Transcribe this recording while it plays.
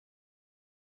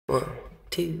1,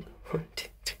 2, 1, 2,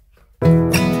 2.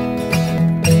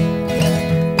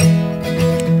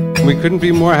 We couldn't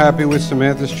be more happy with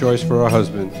Samantha's choice for her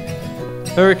husband.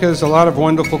 Eric has a lot of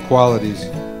wonderful qualities.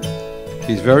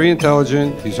 He's very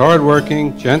intelligent, he's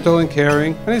hardworking, gentle and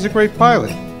caring, and he's a great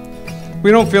pilot.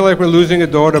 We don't feel like we're losing a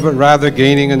daughter, but rather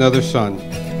gaining another son.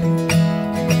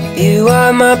 You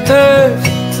are my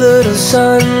perfect little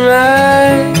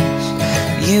sunrise.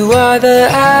 You are the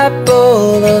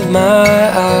apple of my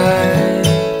eye.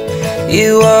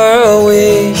 You are a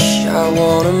wish I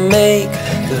wanna make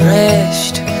the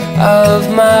rest of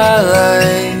my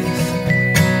life.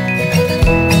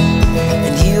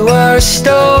 And you are a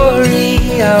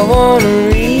story I wanna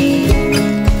read,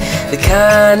 the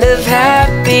kind of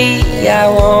happy I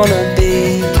wanna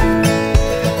be.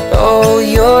 Oh,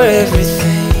 you're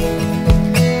everything,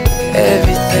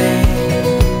 everything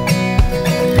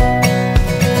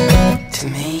to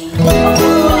me.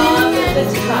 Okay,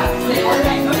 let's go.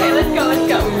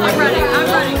 I'm running.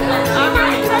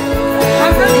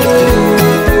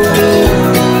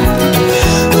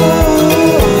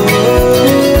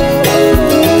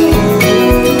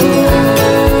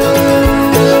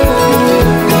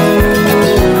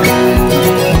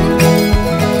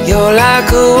 You're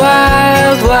like a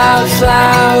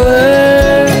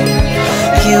wildflower.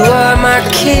 You are my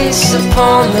kiss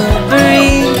upon the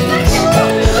breeze.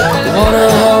 Wanna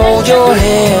hold your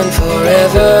hand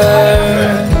forever.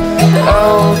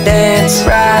 Oh, dance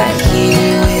right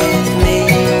here with me.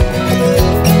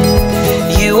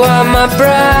 You are my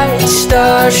bright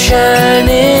star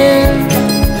shining.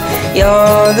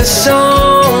 You're the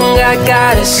song I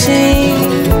gotta sing.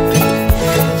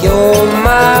 You're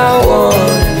my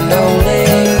one and only.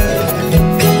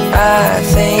 I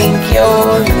think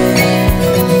you're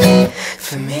meant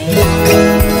for me.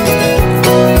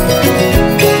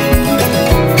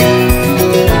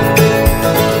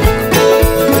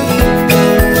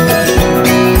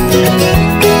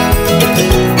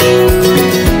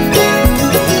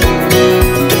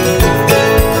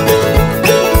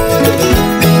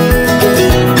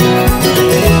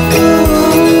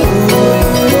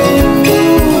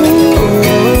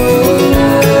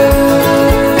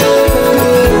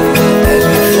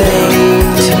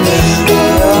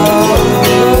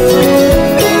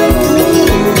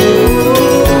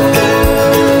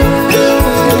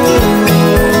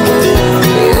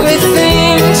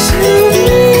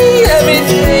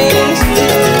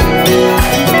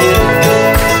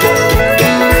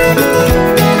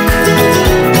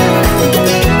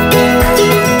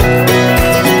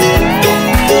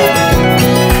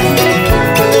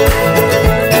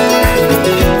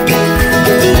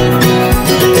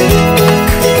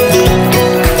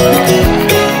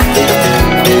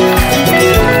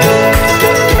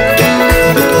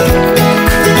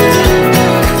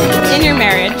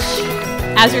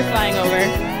 As you're flying over,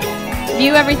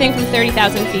 view everything from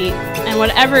 30,000 feet, and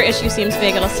whatever issue seems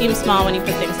big, it'll seem small when you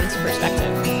put things into perspective.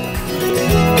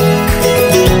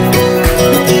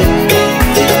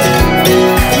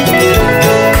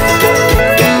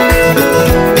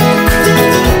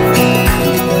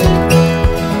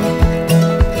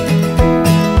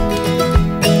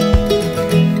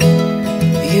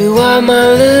 You are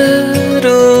my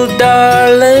little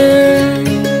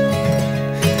darling,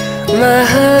 my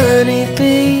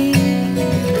honeybee.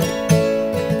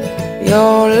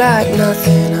 You're like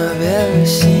nothing I've ever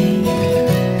seen.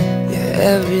 You're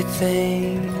everything.